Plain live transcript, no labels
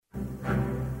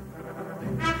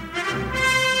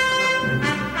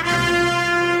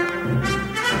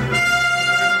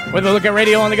With a look at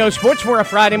Radio on the Go Sports for a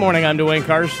Friday morning, I'm Dwayne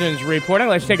Karstens reporting.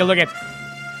 Let's take a look at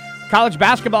college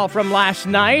basketball from last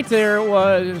night. There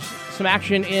was some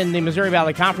action in the Missouri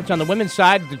Valley Conference on the women's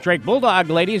side. The Drake Bulldog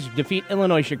ladies defeat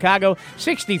Illinois Chicago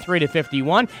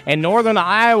 63-51, and Northern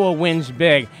Iowa wins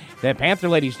big. The Panther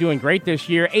ladies doing great this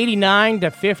year,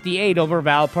 89-58 over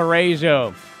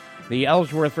Valparaiso. The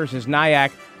Ellsworth versus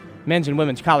Nyack men's and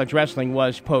women's college wrestling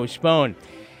was postponed.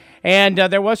 And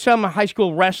there was some high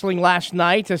school wrestling last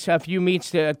night. A few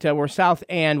meets that were south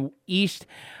and east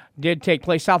did take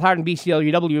place. South Hardin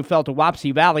BCLUW fell to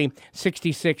Wapsie Valley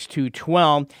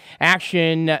 66-12.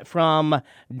 Action from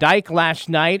Dyke last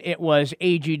night. It was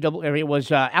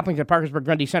Appleton Parkersburg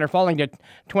Grundy Center falling to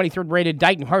 23rd rated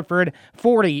Dighton Hartford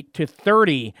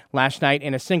 40-30 last night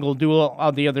in a single duel.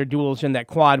 All the other duels in that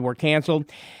quad were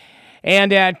canceled.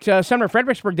 And at Sumner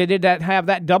Fredericksburg, they did have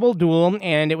that double duel,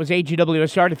 and it was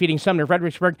AGWSR defeating Sumner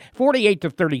Fredericksburg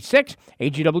 48-36.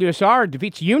 AGWSR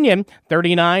defeats Union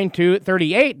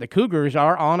 39-38. The Cougars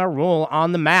are on a roll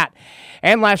on the mat.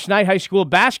 And last night, high school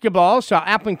basketball saw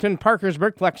Appleton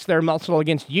Parkersburg flex their muscle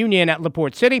against Union at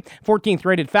LaPorte City.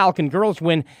 14th-rated Falcon girls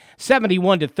win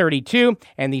 71-32,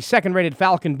 and the second-rated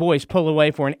Falcon boys pull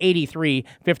away for an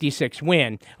 83-56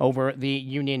 win over the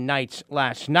Union Knights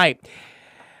last night.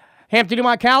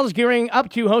 Hampton-Dumont Cal is gearing up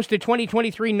to host the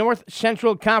 2023 North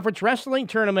Central Conference Wrestling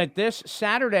Tournament this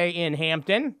Saturday in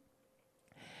Hampton.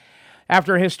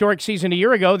 After a historic season a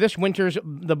year ago, this winter's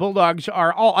the Bulldogs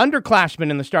are all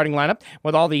underclassmen in the starting lineup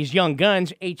with all these young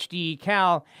guns. HD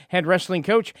Cal head wrestling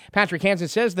coach Patrick Hansen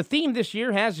says the theme this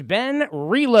year has been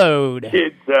reload.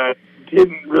 Kids that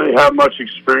didn't really have much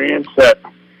experience that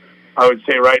I would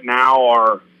say right now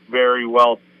are very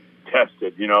well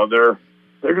tested. You know, they're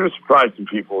going to surprise some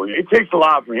people. It takes a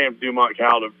lot for Hampton-Dumont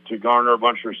Cal to garner a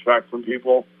bunch of respect from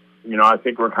people. You know, I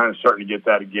think we're kind of starting to get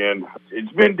that again.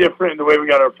 It's been different in the way we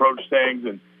got to approach things,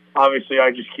 and obviously I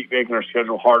just keep making our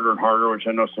schedule harder and harder, which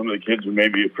I know some of the kids would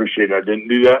maybe appreciate I didn't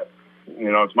do that.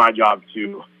 You know, it's my job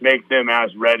to make them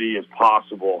as ready as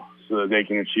possible so that they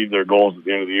can achieve their goals at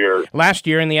the end of the year. Last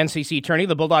year in the NCC tourney,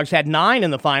 the Bulldogs had 9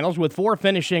 in the finals, with 4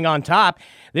 finishing on top.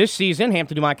 This season,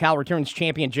 Hampton-Dumont Cal returns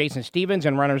champion Jason Stevens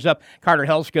and runners-up Carter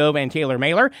Helskove and Taylor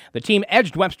Mailer. The team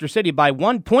edged Webster City by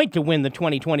 1 point to win the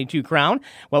 2022 crown.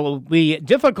 While it will be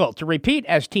difficult to repeat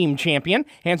as team champion,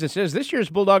 Hansen says this year's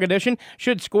Bulldog edition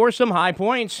should score some high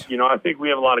points. You know, I think we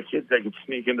have a lot of kids that could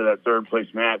sneak into that third-place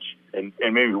match and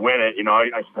maybe win it. You know,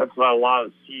 that's not a lot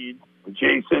of seeds.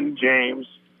 Jason, James,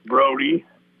 Brody,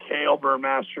 Kale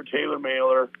Burmaster, Taylor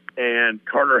Mailer, and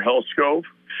Carter Helskove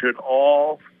should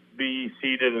all be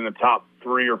seated in the top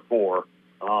 3 or 4.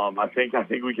 I think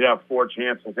we could have 4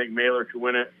 chances. I think Mailer could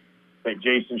win it. I think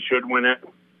Jason should win it.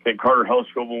 I think Carter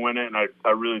Helskove will win it, and I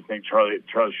really think Charlie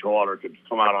Showalter could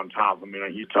come out on top. I mean,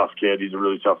 he's a tough kid. He's a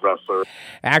really tough wrestler.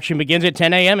 Action begins at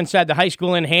 10 a.m. inside the high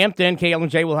school in Hampton.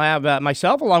 KLJ will have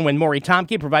myself, along with Maury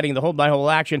Tomke, providing the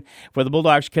hole-by-hole action for the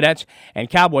Bulldogs, Cadets,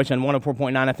 and Cowboys on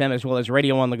 104.9 FM, as well as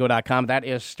RadioOnTheGo.com. That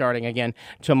is starting again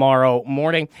tomorrow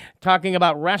morning. Talking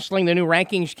about wrestling, the new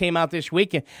rankings came out this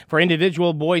week for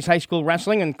individual boys high school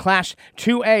wrestling. In Class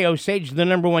 2A, Osage, the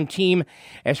number 1 team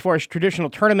as far as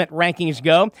traditional tournament rankings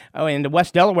go. And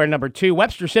West Delaware, number 2.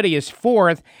 Webster City is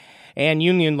 4th, and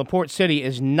Union LaPorte City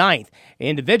is 9th.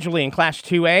 Individually in Class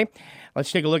 2A,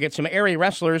 let's take a look at some area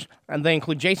wrestlers, and they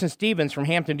include Jason Stevens from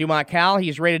Hampton-Dumont Cal.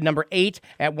 He's rated number 8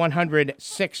 at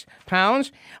 106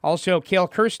 pounds. Also, Cale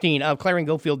Kirstein of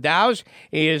Claring-Gilfield Dows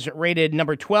is rated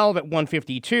number 12 at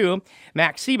 152.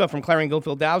 Max Seba from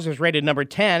Claring-Gilfield Dows is rated number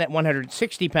 10 at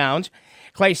 160 pounds.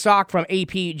 Clay Sock from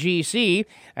APGC,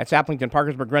 that's Appleton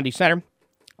Parkersburg Grundy Center.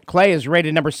 Clay is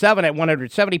rated number 7 at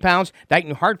 170 pounds.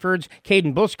 Dighton Hartford's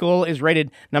Caden Buskell is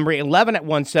rated number 11 at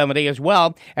 170 as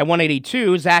well. At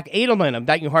 182, Zach Edelman of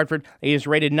Dighton Hartford is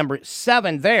rated number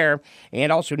 7 there.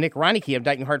 And also Nick Reineke of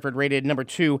Dighton Hartford rated number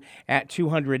 2 at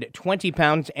 220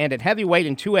 pounds. And at heavyweight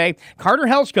in 2A, Carter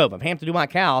Helskove of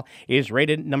Hampton-Dumont Cal is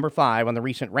rated number 5 on the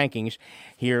recent rankings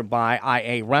here by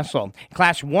IA Wrestle.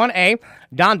 Class 1A,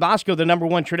 Don Bosco, the number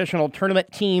 1 traditional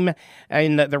tournament team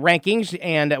in the rankings,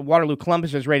 and Waterloo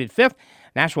Columbus is rated 5th.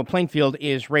 Nashville Plainfield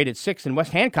is rated 6th, and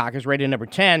West Hancock is rated number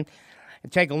 10.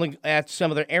 And take a look at some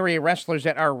of the area wrestlers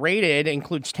that are rated. It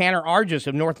includes Tanner Argis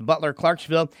of North Butler,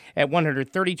 Clarksville at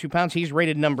 132 pounds. He's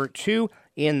rated number 2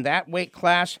 in that weight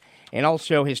class. And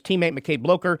also his teammate McCabe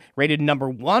Bloker, rated number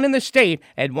 1 in the state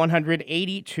at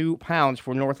 182 pounds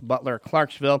for North Butler,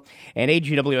 Clarksville. And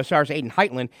AGWSR's Aiden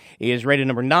Heitland is rated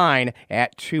number 9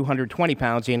 at 220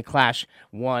 pounds in Class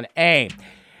 1A.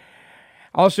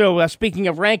 Also, speaking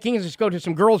of rankings, let's go to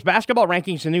some girls basketball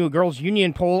rankings. The new girls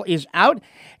union poll is out,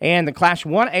 and the Class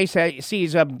 1A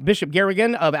sees Bishop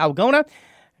Garrigan of Algona,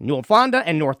 Newell Fonda,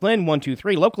 and North Lynn, 1, 2,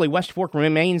 3. Locally, West Fork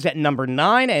remains at number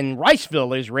 9, and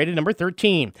Riceville is rated number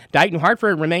 13. Dighton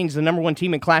Hartford remains the number 1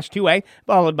 team in Class 2A,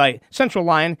 followed by Central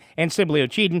Lyon and Sibley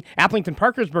Ocheyedan. Applington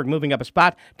Parkersburg moving up a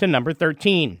spot to number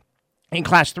 13. In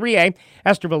Class 3A,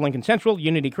 Esterville, Lincoln Central,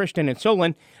 Unity Christian, and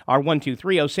Solon are 1, 2,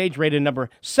 3. Osage rated number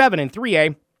 7 in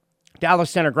 3A.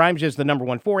 Dallas Center Grimes is the number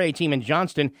 1 4A team, and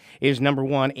Johnston is number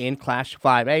 1 in Class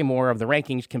 5A. More of the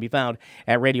rankings can be found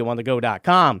at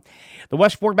RadioOnTheGo.com. The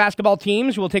West Fork basketball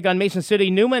teams will take on Mason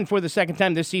City Newman for the second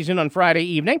time this season on Friday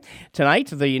evening.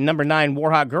 Tonight, the number 9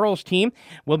 Warhawk girls team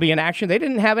will be in action. They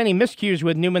didn't have any miscues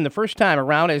with Newman the first time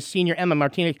around as senior Emma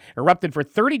Martinez erupted for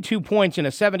 32 points in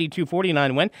a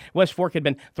 72-49 win. West Fork had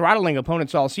been throttling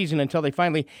opponents all season until they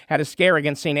finally had a scare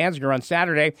against St. Ansgar on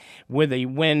Saturday with a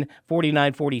win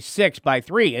 49-46. By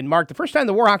 3. It marked the first time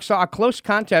the Warhawks saw a close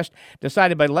contest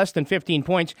decided by less than 15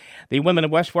 points. The women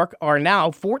of West Fork are now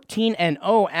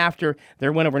 14-0 after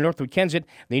their win over Northwood Kensett.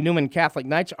 The Newman Catholic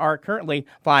Knights are currently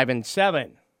 5-7.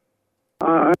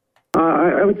 I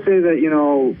would say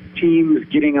that, teams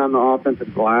getting on the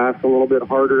offensive glass a little bit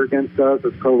harder against us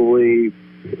is probably,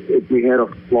 if we had a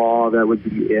flaw, that would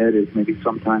be it, is maybe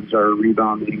sometimes our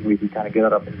rebounding, we can kind of get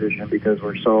out of position because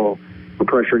we're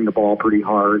pressuring the ball pretty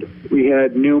hard. We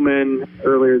had Newman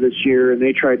earlier this year, and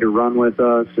they tried to run with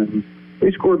us, and they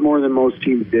scored more than most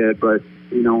teams did, but,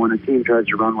 when a team tries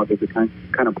to run with us, it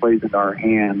kind of plays into our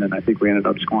hand, and I think we ended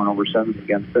up scoring over 7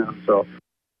 against them, so.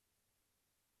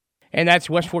 And that's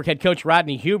West Fork head coach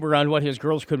Rodney Huber on what his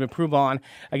girls could improve on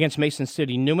against Mason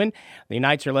City Newman. The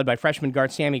Knights are led by freshman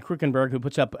guard Sammy Krukenberg, who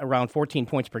puts up around 14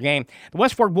 points per game. The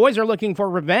West Fork boys are looking for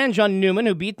revenge on Newman,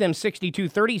 who beat them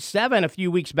 62-37 a few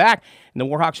weeks back. And the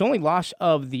Warhawks' only loss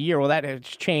of the year, well, that has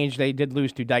changed. They did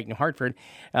lose to Dighton Hartford.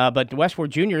 But the West Fork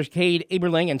juniors, Cade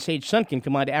Eberling and Sage Sunken,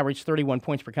 combined to average 31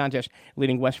 points per contest,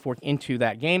 leading West Fork into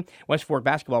that game. West Fork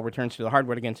basketball returns to the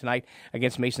hardwood again tonight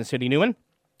against Mason City Newman.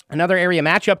 Another area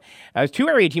matchup, two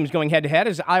area teams going head-to-head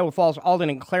as Iowa Falls, Alden,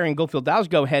 and Clarion Goldfield Dows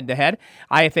go head-to-head.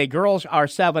 IFA girls are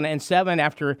 7-7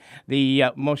 after the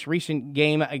most recent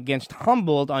game against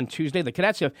Humboldt on Tuesday. The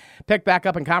Cadets have picked back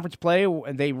up in conference play.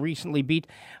 They recently beat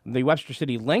the Webster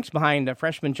City Lynx behind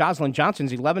freshman Jocelyn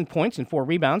Johnson's 11 points and 4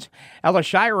 rebounds. Ella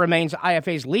Shire remains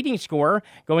IFA's leading scorer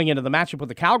going into the matchup with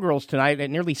the Cowgirls tonight at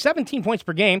nearly 17 points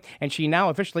per game, and she now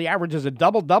officially averages a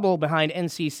double-double behind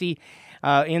NCC.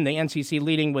 In the NCC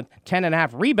leading with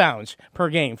 10.5 rebounds per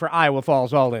game for Iowa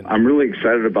Falls Alden. I'm really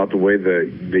excited about the way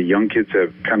the young kids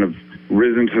have kind of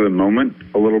risen to the moment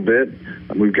a little bit.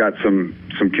 We've got some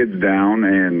kids down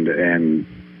and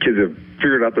kids have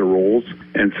figured out their roles.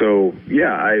 And so,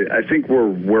 yeah, I think we're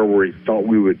where we thought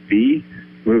we would be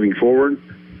moving forward.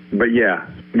 But, yeah,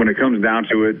 when it comes down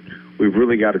to it, we've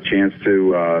really got a chance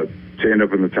to end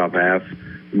up in the top half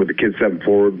with the kids stepping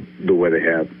forward the way they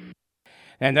have.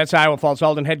 And that's Iowa Falls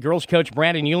Alden head girls coach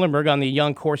Brandon Eulenberg on the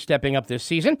young core stepping up this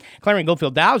season. Clarion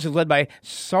Goldfield Dows is led by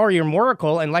Sawyer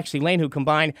Moracle and Lexi Lane, who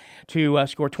combined to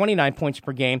score 29 points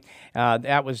per game.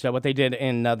 That was what they did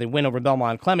in the win over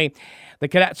Belmont Clemmy. The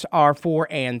Cadets are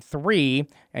 4-3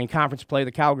 in conference play.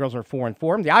 The Cowgirls are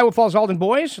 4-4. The Iowa Falls Alden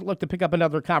boys look to pick up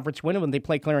another conference win when they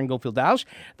play Clarion Goldfield Dows.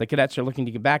 The Cadets are looking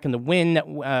to get back in the win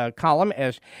column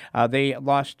as they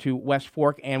lost to West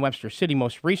Fork and Webster City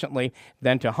most recently,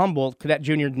 then to Humboldt. Cadet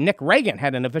junior Nick Reagan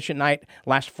had an efficient night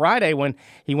last Friday when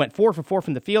he went 4 for 4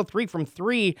 from the field, 3 from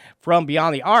 3 from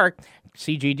beyond the arc.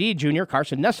 CGD junior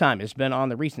Carson Nussheim has been on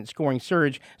the recent scoring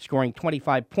surge, scoring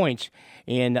 25 points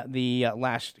in the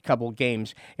last couple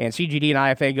games. And CGD and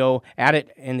IFA go at it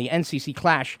in the NCC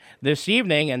Clash this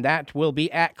evening, and that will be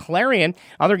at Clarion.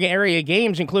 Other area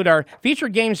games include our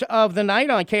featured games of the night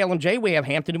on KLMJ. We have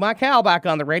Hampton Dumont Cal back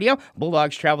on the radio.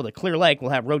 Bulldogs travel to Clear Lake.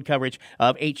 We'll have road coverage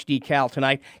of HD Cal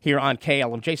tonight here on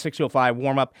KLMJ. 6:05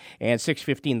 warm-up and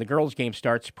 6:15 the girls' game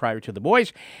starts prior to the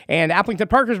boys. And Applington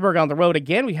Parkersburg on the road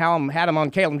again. We had them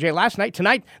on KLMJ last night.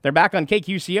 Tonight, they're back on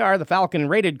KQCR. The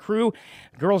Falcon-rated crew,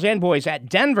 girls and boys, at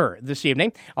Denver this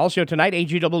evening. Also tonight,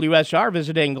 AGWSR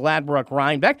visiting Gladbrook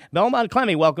Rhinebeck. Belmont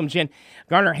Clemmy welcomes in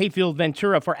Garner Hayfield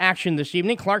Ventura for action this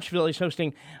evening. Clarksville is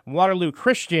hosting Waterloo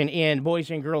Christian in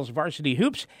boys and girls varsity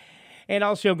hoops. And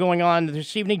also going on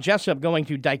this evening, Jessup going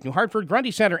to Dike New Hartford, Grundy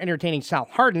Center entertaining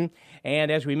South Hardin,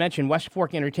 and as we mentioned, West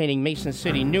Fork entertaining Mason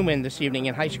City Newman this evening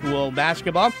in high school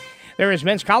basketball. There is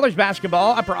men's college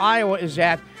basketball. Upper Iowa is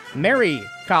at Mary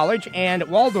College, and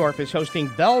Waldorf is hosting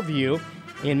Bellevue.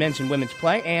 in men's and women's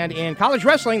play. And in college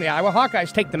wrestling, the Iowa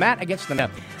Hawkeyes take the mat against the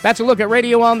net. That's a look at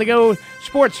Radio on the Go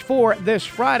Sports for this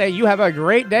Friday. You have a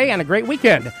great day and a great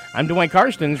weekend. I'm Dwayne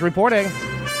Karstens reporting.